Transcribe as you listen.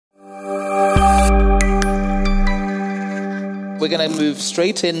we're going to move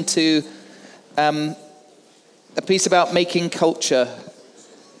straight into a piece about making culture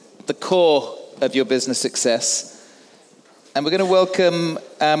the core of your business success. And we're going to welcome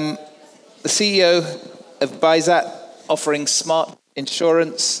the CEO of Bayzat, offering smart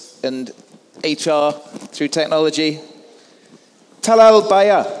insurance and HR through technology. Talal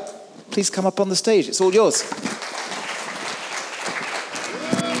Bayaa, please come up on the stage. It's all yours.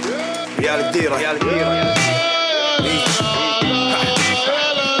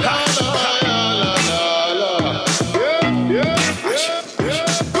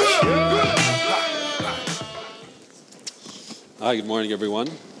 Hi, good morning, everyone.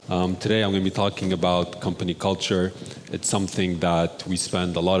 Today I'm going to be talking about company culture. It's something that we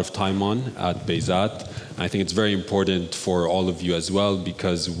spend a lot of time on at Bayzat. I think it's very important for all of you as well,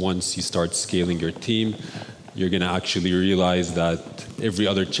 because once you start scaling your team, you're going to actually realize that every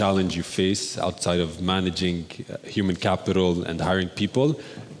other challenge you face outside of managing human capital and hiring people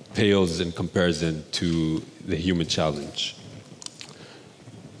pales in comparison to the human challenge.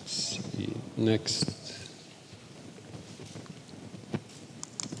 Let's see. Next.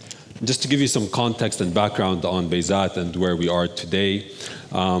 Just to give you some context and background on Bayzat and where we are today,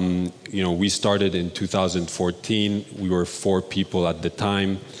 we started in 2014. We were 4 people at the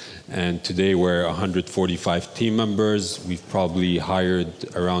time, and today we're 145 team members. We've probably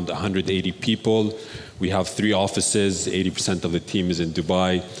hired around 180 people. We have 3 offices. 80% of the team is in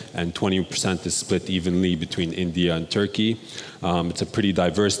Dubai, and 20% is split evenly between India and Turkey. It's a pretty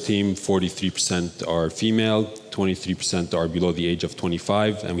diverse team. 43% are female, 23% are below the age of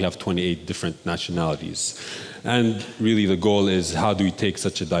 25, and we have 28 different nationalities. And really the goal is, how do we take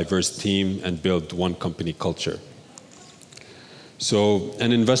such a diverse team and build one company culture? So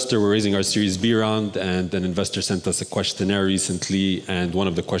an investor, we're raising our Series B round, and an investor sent us a questionnaire recently, and one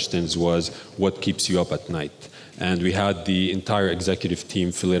of the questions was, what keeps you up at night? And we had the entire executive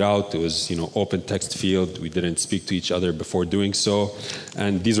team fill it out. It was, open text field. We didn't speak to each other before doing so.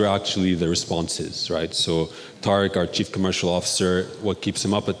 And these were actually the responses, right? So Tariq, our Chief Commercial Officer, what keeps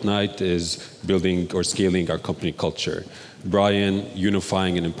him up at night is building or scaling our company culture. Brian,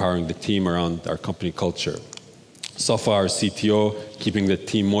 unifying and empowering the team around our company culture. Safa, our CTO, keeping the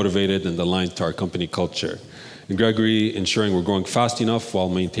team motivated and aligned to our company culture. And Gregory, ensuring we're growing fast enough while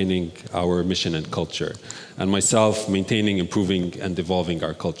maintaining our mission and culture. And myself, maintaining, improving, and evolving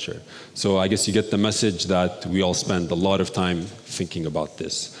our culture. So I guess you get the message that we all spend a lot of time thinking about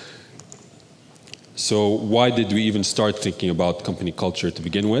this. So why did we even start thinking about company culture to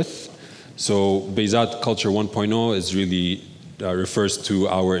begin with? So Bayzat Culture 1.0 is really refers to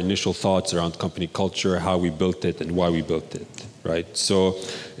our initial thoughts around company culture, how we built it, and why we built it, right? So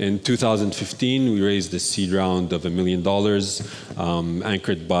in 2015, we raised a seed round of $1 million,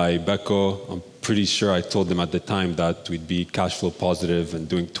 anchored by Beko. I'm pretty sure I told them at the time that we'd be cash flow positive and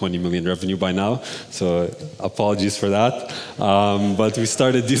doing 20 million revenue by now. So apologies for that. But we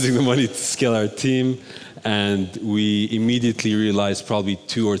started using the money to scale our team. And we immediately realized, probably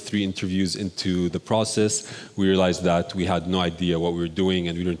 2 or 3 interviews into the process, we realized that we had no idea what we were doing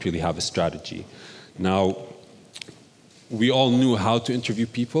and we didn't really have a strategy. Now, we all knew how to interview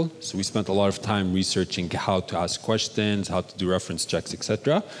people, so we spent a lot of time researching how to ask questions, how to do reference checks,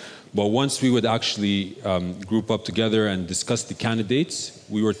 etc. But once we would actually group up together and discuss the candidates,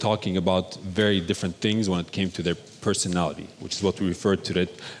 we were talking about very different things when it came to their personality, which is what we referred to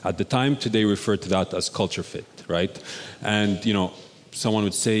it at the time. Today, we refer to that as culture fit, right? And, someone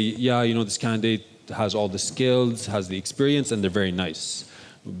would say, yeah, this candidate has all the skills, has the experience, and they're very nice.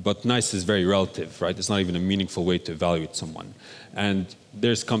 But nice is very relative, right? It's not even a meaningful way to evaluate someone. And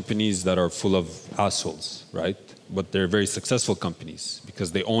there's companies that are full of assholes, right? But they're very successful companies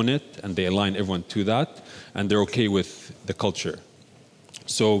because they own it and they align everyone to that, and they're okay with the culture.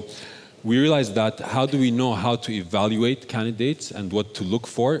 So we realized that, how do we know how to evaluate candidates and what to look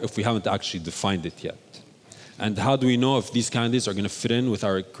for if we haven't actually defined it yet? And how do we know if these candidates are going to fit in with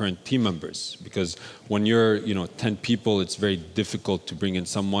our current team members? Because when you're 10 people, it's very difficult to bring in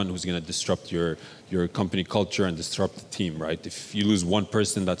someone who's going to disrupt your company culture and disrupt the team, right? If you lose one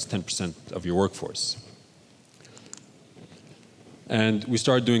person, that's 10% of your workforce. And we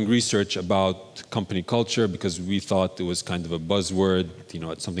started doing research about company culture because we thought it was kind of a buzzword.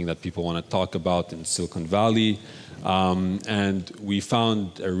 It's something that people want to talk about in Silicon Valley. And we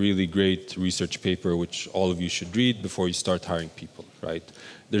found a really great research paper, which all of you should read before you start hiring people, right?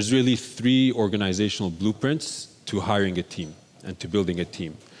 There's really 3 organizational blueprints to hiring a team and to building a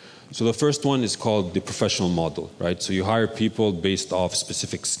team. So the first one is called the professional model, right? So you hire people based off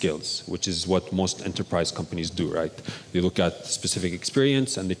specific skills, which is what most enterprise companies do, right? They look at specific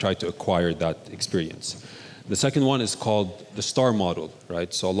experience and they try to acquire that experience. The second one is called the STAR model,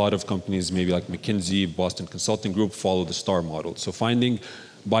 right? So a lot of companies, maybe like McKinsey, Boston Consulting Group, follow the STAR model. So finding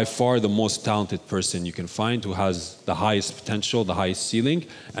by far the most talented person you can find who has the highest potential, the highest ceiling,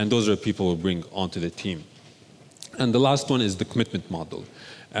 and those are the people we'll bring onto the team. And the last one is the commitment model.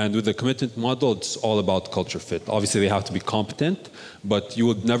 And with the commitment model, it's all about culture fit. Obviously, they have to be competent, but you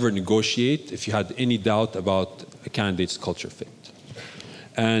would never negotiate if you had any doubt about a candidate's culture fit.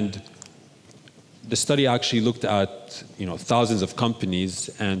 And the study actually looked at thousands of companies,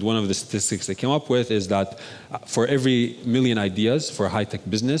 and one of the statistics they came up with is that for every million ideas for a high-tech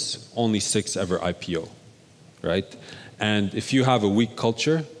business, only 6 ever IPO, right? And if you have a weak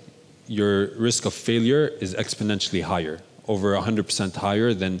culture, your risk of failure is exponentially higher, over 100%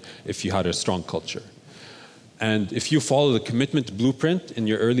 higher than if you had a strong culture. And if you follow the commitment blueprint in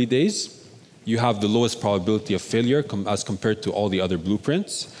your early days, you have the lowest probability of failure as compared to all the other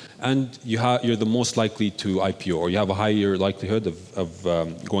blueprints, and you're the most likely to IPO, or you have a higher likelihood of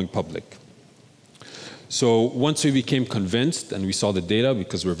going public. So once we became convinced and we saw the data,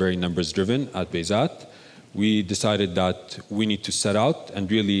 because we're very numbers driven at Bayzat, we decided that we need to set out and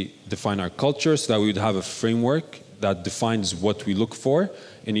really define our culture so that we would have a framework that defines what we look for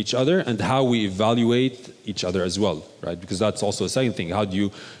in each other and how we evaluate each other as well, right? Because that's also a second thing. How do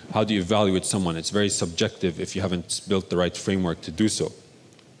you evaluate someone? It's very subjective if you haven't built the right framework to do so.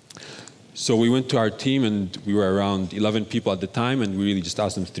 So we went to our team, and we were around 11 people at the time, and we really just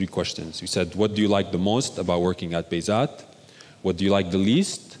asked them 3 questions. We said, what do you like the most about working at Bayzat? What do you like the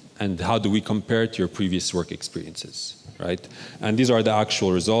least? And how do we compare to your previous work experiences, right? And these are the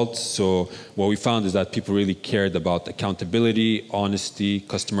actual results. So what we found is that people really cared about accountability, honesty,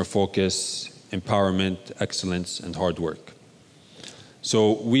 customer focus, empowerment, excellence, and hard work.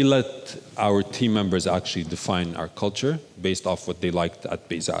 So we let our team members actually define our culture based off what they liked at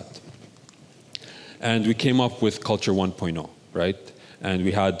Bayzat. And we came up with Culture 1.0, right? And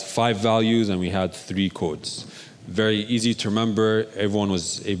we had 5 values and we had 3 codes. Very easy to remember. Everyone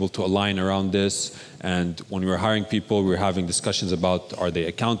was able to align around this. And when we were hiring people, we were having discussions about, are they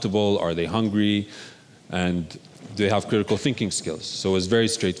accountable? Are they hungry? And do they have critical thinking skills? So it was very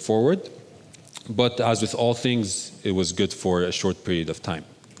straightforward. But as with all things, it was good for a short period of time,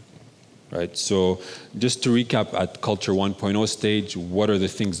 right? So just to recap at Culture 1.0 stage, what are the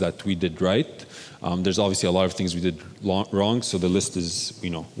things that we did right? There's obviously a lot of things we did wrong, so the list is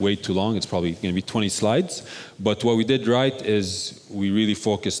way too long. It's probably going to be 20 slides. But what we did right is we really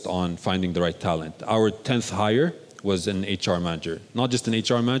focused on finding the right talent. Our 10th hire was an HR manager, not just an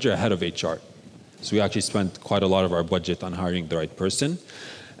HR manager, a head of HR. So we actually spent quite a lot of our budget on hiring the right person.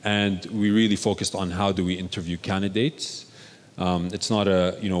 And we really focused on how do we interview candidates. It's not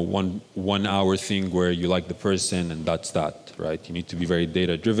a one hour thing where you like the person and that's that, right? You need to be very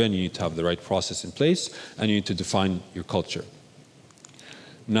data driven, you need to have the right process in place, and you need to define your culture.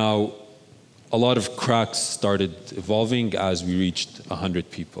 Now, a lot of cracks started evolving as we reached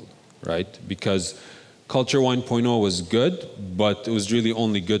 100 people, right? Because Culture 1.0 was good, but it was really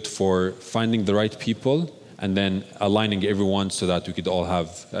only good for finding the right people and then aligning everyone so that we could all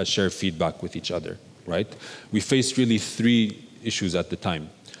have share feedback with each other, right? We faced really 3 issues at the time.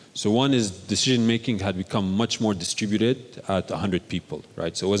 So one is decision-making had become much more distributed at 100 people,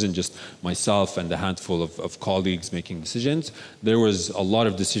 right? So it wasn't just myself and a handful of colleagues making decisions. There was a lot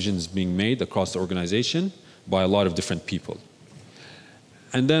of decisions being made across the organization by a lot of different people.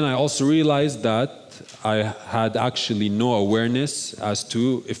 And then I also realized that I had actually no awareness as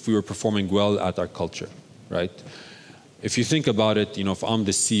to if we were performing well at our culture, right? If you think about it, if I'm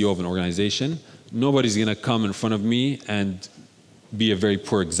the CEO of an organization, nobody's going to come in front of me and be a very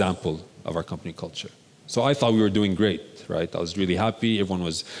poor example of our company culture. So I thought we were doing great, right? I was really happy. Everyone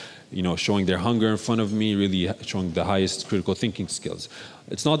was, showing their hunger in front of me, really showing the highest critical thinking skills.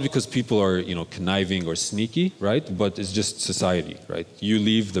 It's not because people are, conniving or sneaky, right? But it's just society, right? You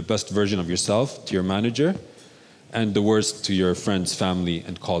leave the best version of yourself to your manager and the worst to your friends, family,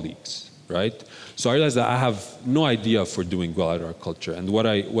 and colleagues, right? So I realized that I have no idea if we're doing well at our culture. And what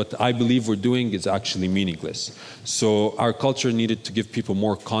I believe we're doing is actually meaningless. So our culture needed to give people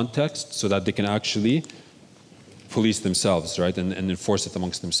more context so that they can actually police themselves, right? And enforce it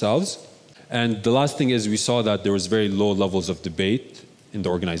amongst themselves. And the last thing is we saw that there was very low levels of debate in the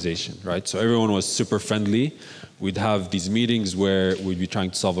organization, right? So everyone was super friendly. We'd have these meetings where we'd be trying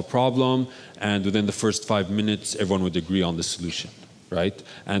to solve a problem, and within the first 5 minutes, everyone would agree on the solution. Right?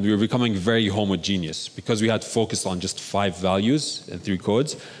 And we were becoming very homogeneous. Because we had focused on just 5 values and 3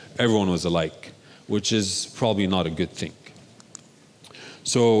 codes, everyone was alike, which is probably not a good thing.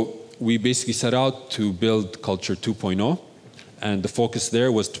 So we basically set out to build Culture 2.0, and the focus there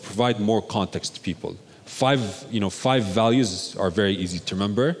was to provide more context to people. 5 values are very easy to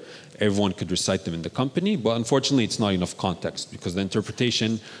remember. Everyone could recite them in the company, but unfortunately it's not enough context because the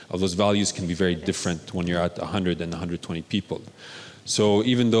interpretation of those values can be very different when you're at 100 and 120 people. So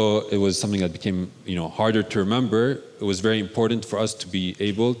even though it was something that became harder to remember, it was very important for us to be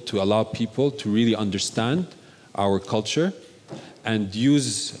able to allow people to really understand our culture and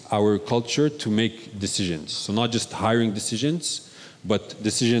use our culture to make decisions. So not just hiring decisions, but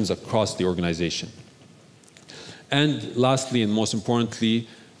decisions across the organization. And lastly, and most importantly,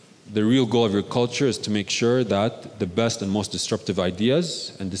 the real goal of your culture is to make sure that the best and most disruptive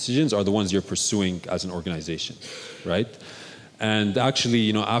ideas and decisions are the ones you're pursuing as an organization, right? And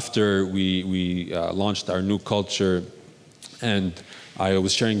actually, after we launched our new culture, and I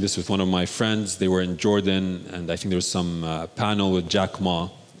was sharing this with one of my friends. They were in Jordan, and I think there was some panel with Jack Ma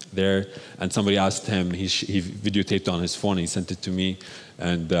there, and somebody asked him, he videotaped on his phone, and he sent it to me,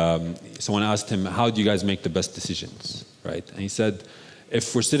 and someone asked him, how do you guys make the best decisions, right? And he said,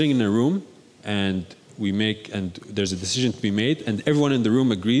 if we're sitting in a room and there's a decision to be made, and everyone in the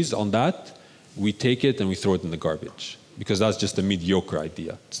room agrees on that, we take it and we throw it in the garbage, because that's just a mediocre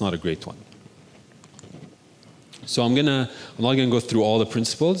idea. It's not a great one. So I'm not gonna go through all the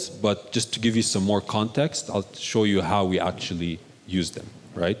principles, but just to give you some more context, I'll show you how we actually use them,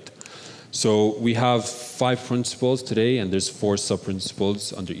 right? So we have 5 principles today, and there's 4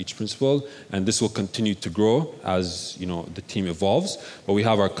 sub-principles under each principle, and this will continue to grow as the team evolves. But we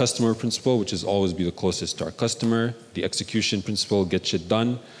have our customer principle, which is always be the closest to our customer. The execution principle, get shit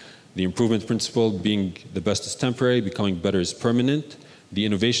done. The improvement principle, being the best is temporary, becoming better is permanent. The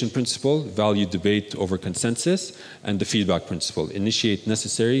innovation principle, value debate over consensus. And the feedback principle, initiate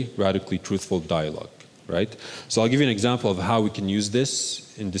necessary, radically truthful dialogue, right? So I'll give you an example of how we can use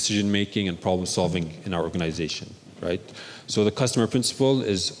this in decision making and problem solving in our organization, right? So the customer principle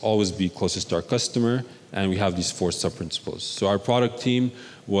is always be closest to our customer, and we have these 4 sub-principles. So our product team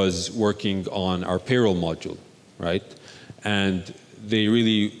was working on our payroll module, right? And they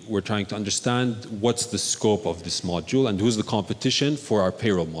really were trying to understand what's the scope of this module and who's the competition for our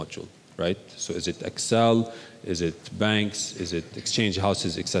payroll module, right? So is it Excel, is it banks, is it exchange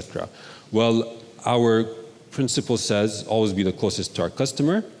houses, etc. Well, our principle says always be the closest to our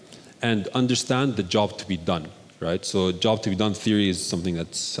customer and understand the job to be done, right? So job to be done theory is something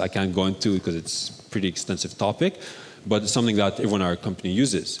that I can't go into because it's a pretty extensive topic, but it's something that everyone in our company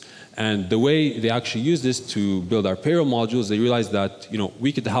uses. And the way they actually use this to build our payroll modules, they realized that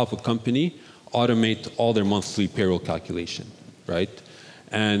we could help a company automate all their monthly payroll calculation, right?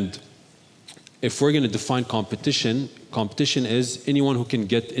 And if we're going to define competition, competition is anyone who can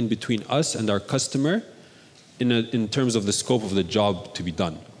get in between us and our customer in terms of the scope of the job to be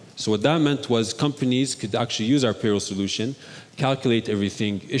done. So what that meant was companies could actually use our payroll solution, calculate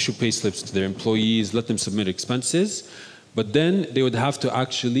everything, issue pay slips to their employees, let them submit expenses, but then they would have to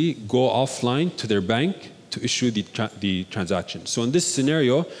actually go offline to their bank to issue the transaction. So in this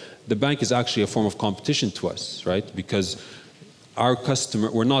scenario, the bank is actually a form of competition to us, right? Because our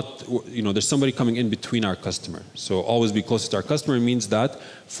customer, we're not, there's somebody coming in between our customer. So always be closest to our customer means that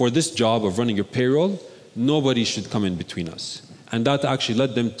for this job of running your payroll, nobody should come in between us. And that actually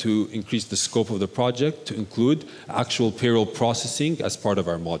led them to increase the scope of the project to include actual payroll processing as part of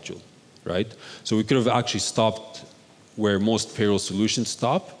our module, right? So we could have actually stopped where most payroll solutions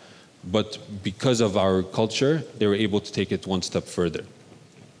stop, but because of our culture, they were able to take it one step further.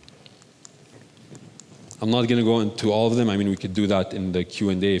 I'm not going to go into all of them. I mean, we could do that in the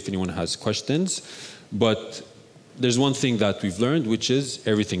Q&A if anyone has questions. But there's one thing that we've learned, which is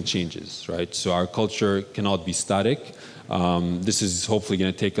everything changes, right? So our culture cannot be static. This is hopefully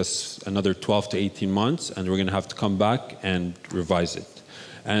going to take us another 12 to 18 months, and we're going to have to come back and revise it.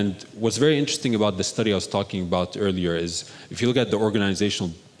 And what's very interesting about the study I was talking about earlier is if you look at the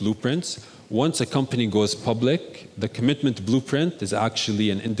organizational blueprints, once a company goes public, the commitment blueprint is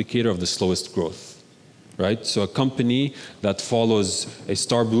actually an indicator of the slowest growth, right? So a company that follows a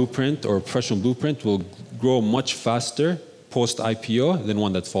STAR blueprint or a professional blueprint will grow much faster post-IPO than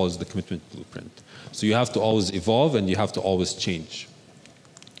one that follows the commitment blueprint. So you have to always evolve and you have to always change.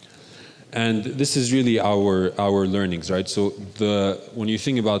 And this is really our learnings, right? So when you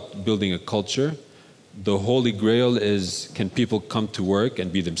think about building a culture, the holy grail is, can people come to work and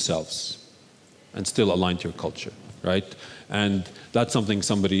be themselves and still align to your culture, right? And that's something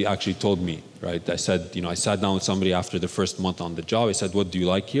somebody actually told me, right? I said, I sat down with somebody after the first month on the job. I said, what do you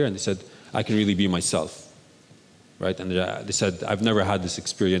like here? And they said, I can really be myself, right? And they said, I've never had this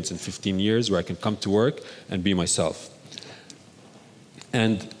experience in 15 years where I can come to work and be myself.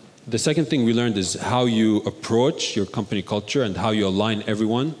 And The second thing we learned is how you approach your company culture and how you align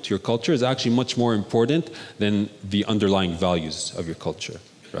everyone to your culture is actually much more important than the underlying values of your culture,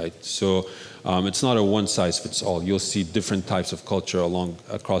 right? So it's not a one-size-fits-all. You'll see different types of culture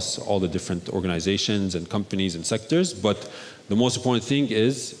across all the different organizations and companies and sectors, but the most important thing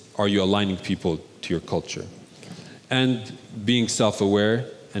is, are you aligning people to your culture? And being self-aware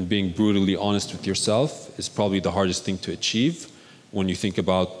and being brutally honest with yourself is probably the hardest thing to achieve when you think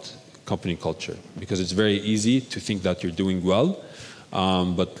about company culture, because it's very easy to think that you're doing well.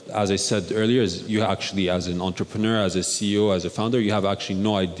 But as I said earlier, you actually, as an entrepreneur, as a CEO, as a founder, you have actually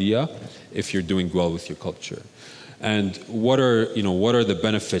no idea if you're doing well with your culture. And what are the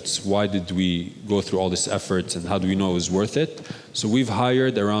benefits? Why did we go through all this efforts, and how do we know it was worth it? So we've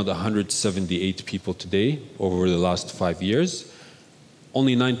hired around 178 people today over the last 5 years.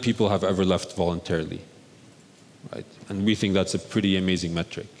 Only 9 people have ever left voluntarily, right? And we think that's a pretty amazing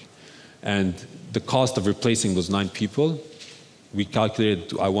metric. And the cost of replacing those 9 people, we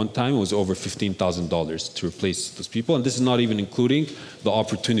calculated at one time, it was over $15,000 to replace those people. And this is not even including the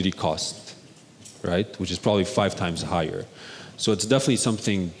opportunity cost, right? Which is probably 5 times higher. So it's definitely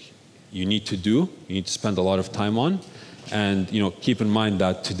something you need to do. You need to spend a lot of time on. And keep in mind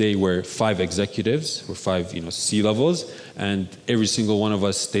that today we're 5 executives, we're 5 C-levels, and every single one of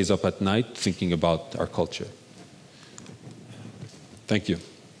us stays up at night thinking about our culture. Thank you.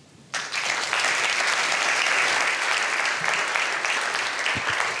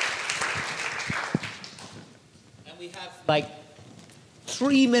 And we have like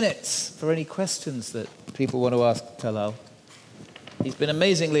 3 minutes for any questions that people want to ask Talal. He's been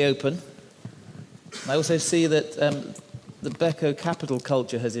amazingly open. I also see that the Beko capital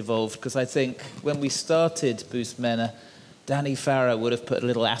culture has evolved, because I think when we started Boostmena, Danny Farah would have put a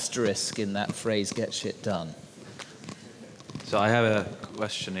little asterisk in that phrase, "get shit done." So I have a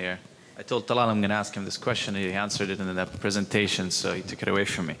question here. I told Talal I'm going to ask him this question. He answered it in the presentation, so he took it away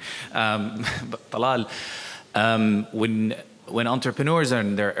from me. But Talal, when entrepreneurs are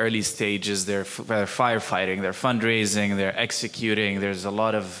in their early stages, they're firefighting, they're fundraising, they're executing, there's a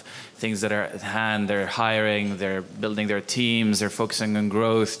lot of things that are at hand, they're hiring, they're building their teams, they're focusing on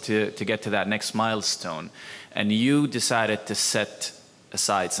growth to get to that next milestone. And you decided to set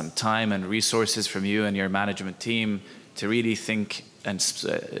aside some time and resources from you and your management team to really think and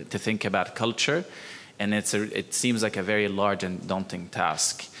to think about culture. And it seems like a very large and daunting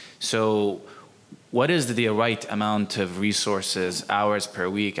task. So what is the right amount of resources, hours per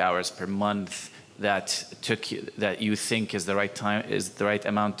week, hours per month, that you think is the right time, is the right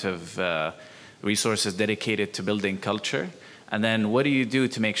amount of resources dedicated to building culture? And then what do you do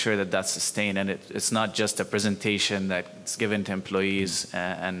to make sure that that's sustained and it's not just a presentation that's given to employees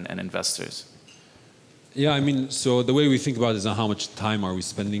and investors? Yeah, I mean, so the way we think about it is not how much time are we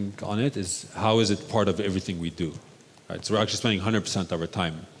spending on it, is how is it part of everything we do, right? So we're actually spending 100% of our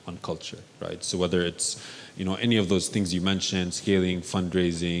time on culture, right? So whether it's, any of those things you mentioned, scaling,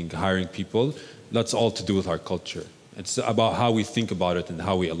 fundraising, hiring people, that's all to do with our culture. It's about how we think about it and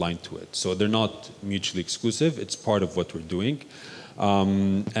how we align to it. So they're not mutually exclusive. It's part of what we're doing.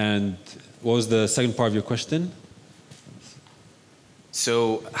 And what was the second part of your question?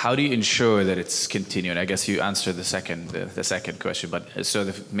 So how do you ensure that it's continuing? I guess you answered the second question, but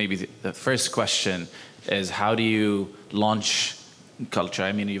so maybe the first question is, how do you launch culture?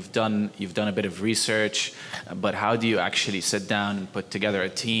 I mean, you've done a bit of research, but how do you actually sit down and put together a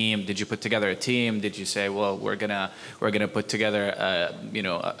team? Did you put together a team? Did you say, well, we're gonna put together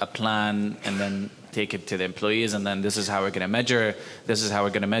a plan and then take it to the employees, and then this is how we're gonna measure. This is how we're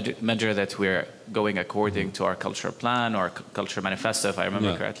gonna measure that we're going according to our culture plan or culture manifesto, if I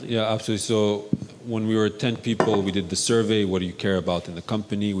remember correctly. Yeah, absolutely. So when we were 10 people, we did the survey. What do you care about in the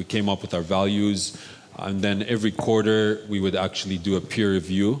company? We came up with our values. And then every quarter, we would actually do a peer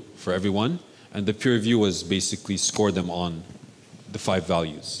review for everyone. And the peer review was basically score them on the 5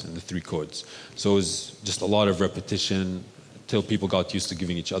 values and the 3 codes. So it was just a lot of repetition till people got used to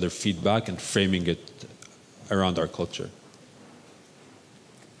giving each other feedback and framing it around our culture.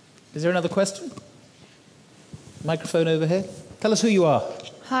 Is there another question? Microphone over here. Tell us who you are.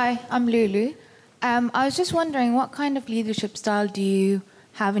 Hi, I'm Lulu. I was just wondering, what kind of leadership style do you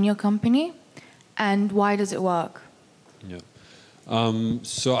have in your company? And why does it work? Yeah.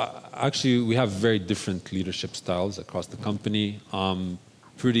 So actually, we have very different leadership styles across the company.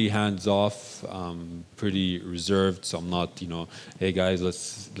 Pretty hands-off, pretty reserved. So I'm not, hey guys,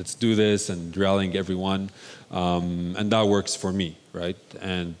 let's do this, and rallying everyone. And that works for me, right?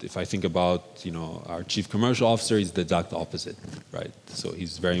 And if I think about, our chief commercial officer, he's the exact opposite, right? So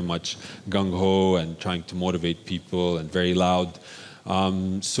he's very much gung-ho and trying to motivate people and very loud.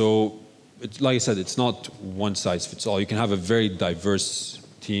 So, like I said, it's not one size fits all. You can have a very diverse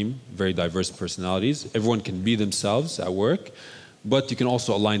team, very diverse personalities. Everyone can be themselves at work, but you can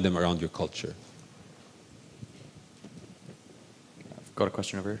also align them around your culture. I've got a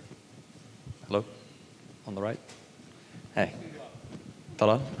question over here. Hello? On the right? Hey.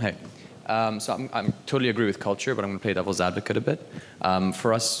 Talal? Hey. So I'm totally agree with culture, but I'm going to play devil's advocate a bit.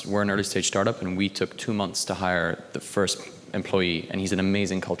 For us, we're an early stage startup, and we took 2 months to hire the first employee, and he's an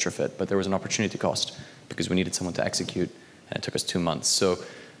amazing culture fit, but there was an opportunity cost because we needed someone to execute, and it took us 2 months. So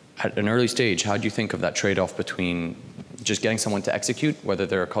at an early stage, how do you think of that trade-off between just getting someone to execute, whether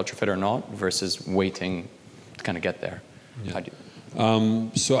they're a culture fit or not, versus waiting to kind of get there? Yeah. How do you...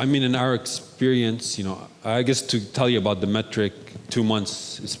 So, I mean, in our experience, you know, I guess to tell you about the metric, 2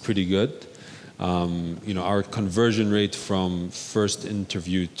 months is pretty good. You know, our conversion rate from first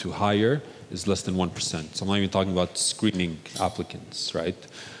interview to hire is less than 1%. So I'm not even talking about screening applicants, right?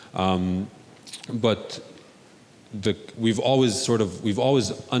 But we've always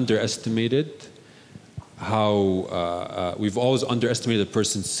underestimated we've always underestimated a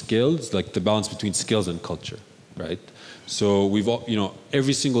person's skills, like the balance between skills and culture, right? So you know,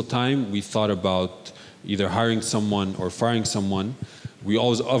 every single time we thought about either hiring someone or firing someone, we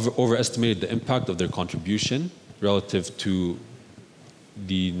always overestimated the impact of their contribution relative to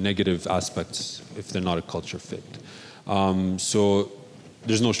the negative aspects if they're not a culture fit. So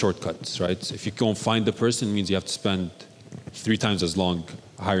there's no shortcuts, right? If you can't find the person, it means you have to spend 3 times as long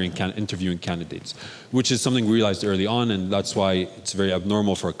interviewing candidates, which is something we realized early on, and that's why it's very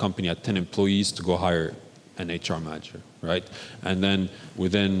abnormal for a company at 10 employees to go hire an HR manager, right? And then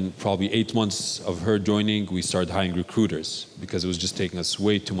within probably 8 months of her joining, we started hiring recruiters because it was just taking us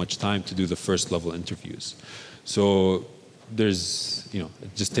way too much time to do the first level interviews. So there's, you know,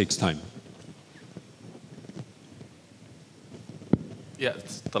 it just takes time. Yeah,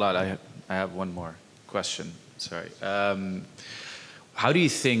 Talal, I have one more question. Sorry. How do you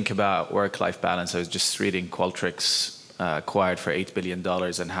think about work-life balance? I was just reading Qualtrics acquired for $8 billion,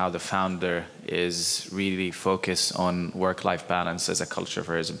 and how the founder is really focused on work-life balance as a culture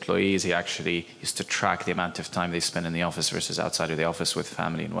for his employees. He actually used to track the amount of time they spend in the office versus outside of the office with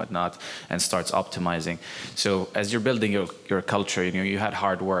family and whatnot, and starts optimizing. So as you're building your culture, you know, you had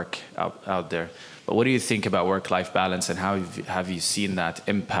hard work out there. But what do you think about work-life balance, and how have you seen that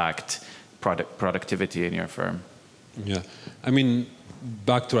impact productivity in your firm? Yeah, I mean,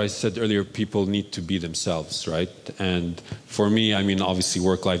 back to what I said earlier, people need to be themselves, right? And for me, I mean, obviously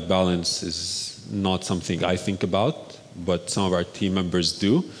work-life balance is not something I think about, but some of our team members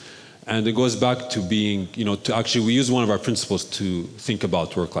do. And it goes back to being, you know, we use one of our principles to think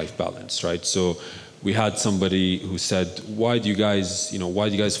about work-life balance, right? So we had somebody who said, why do you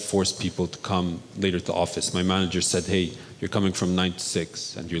guys force people to come later to the office? My manager said, hey, you're coming from 9 to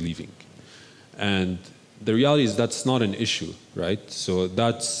 6 and you're leaving. And the reality is that's not an issue, right? So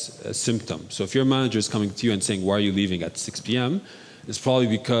that's a symptom. So if your manager is coming to you and saying, why are you leaving at 6 p.m., it's probably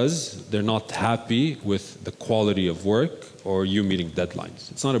because they're not happy with the quality of work or you meeting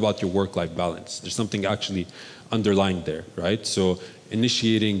deadlines. It's not about your work-life balance. There's something actually underlying there, right? So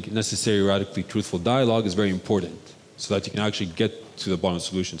initiating necessary, radically truthful dialogue is very important so that you can actually get to the bottom of the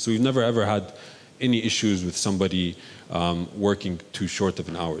solution. So we've never ever had any issues with somebody working too short of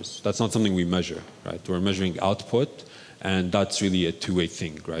an hours. That's not something we measure, right? We're measuring output, and that's really a two-way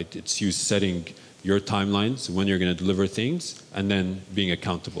thing, right? It's you setting your timelines, when you're going to deliver things, and then being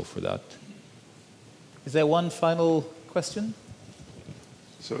accountable for that. Is there one final question?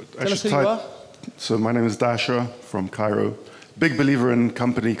 So Tell us who you are. So my name is Dasha from Cairo. Big believer in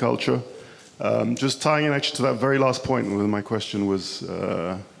company culture. Just tying in actually to that very last point where my question was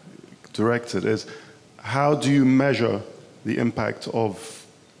directed is, how do you measure the impact of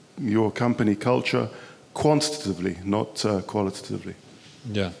your company culture quantitatively, not qualitatively?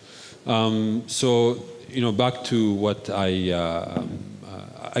 Yeah. So, you know, back to what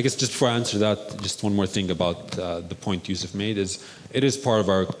I guess just before I answer that, just one more thing about the point Yusuf made is, it is part of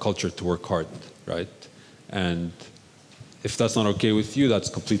our culture to work hard, right? And if that's not okay with you, that's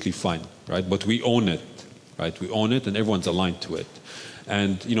completely fine, right? But we own it, right? We own it and everyone's aligned to it.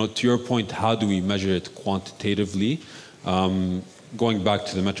 And, you know, to your point, how do we measure it quantitatively? Going back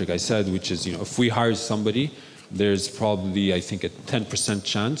to the metric I said, which is, you know, if we hire somebody, there's probably, I think, a 10%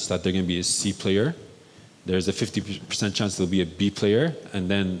 chance that they're going to be a C player. There's a 50% chance they'll be a B player, and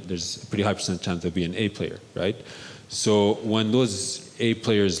then there's a pretty high percent chance they'll be an A player, right? So when those A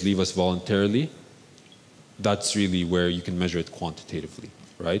players leave us voluntarily, that's really where you can measure it quantitatively,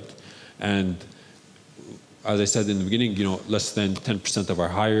 right? And as I said in the beginning, you know, less than 10% of our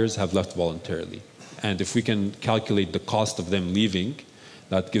hires have left voluntarily. And if we can calculate the cost of them leaving,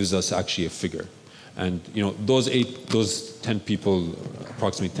 that gives us actually a figure. And those 10 people,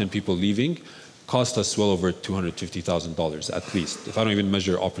 approximately 10 people leaving, cost us well over $250,000 at least, if I don't even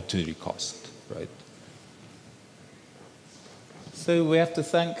measure opportunity cost, right? So we have to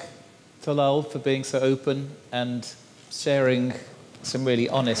thank Talal for being so open and sharing some really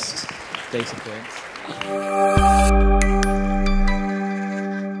honest data points.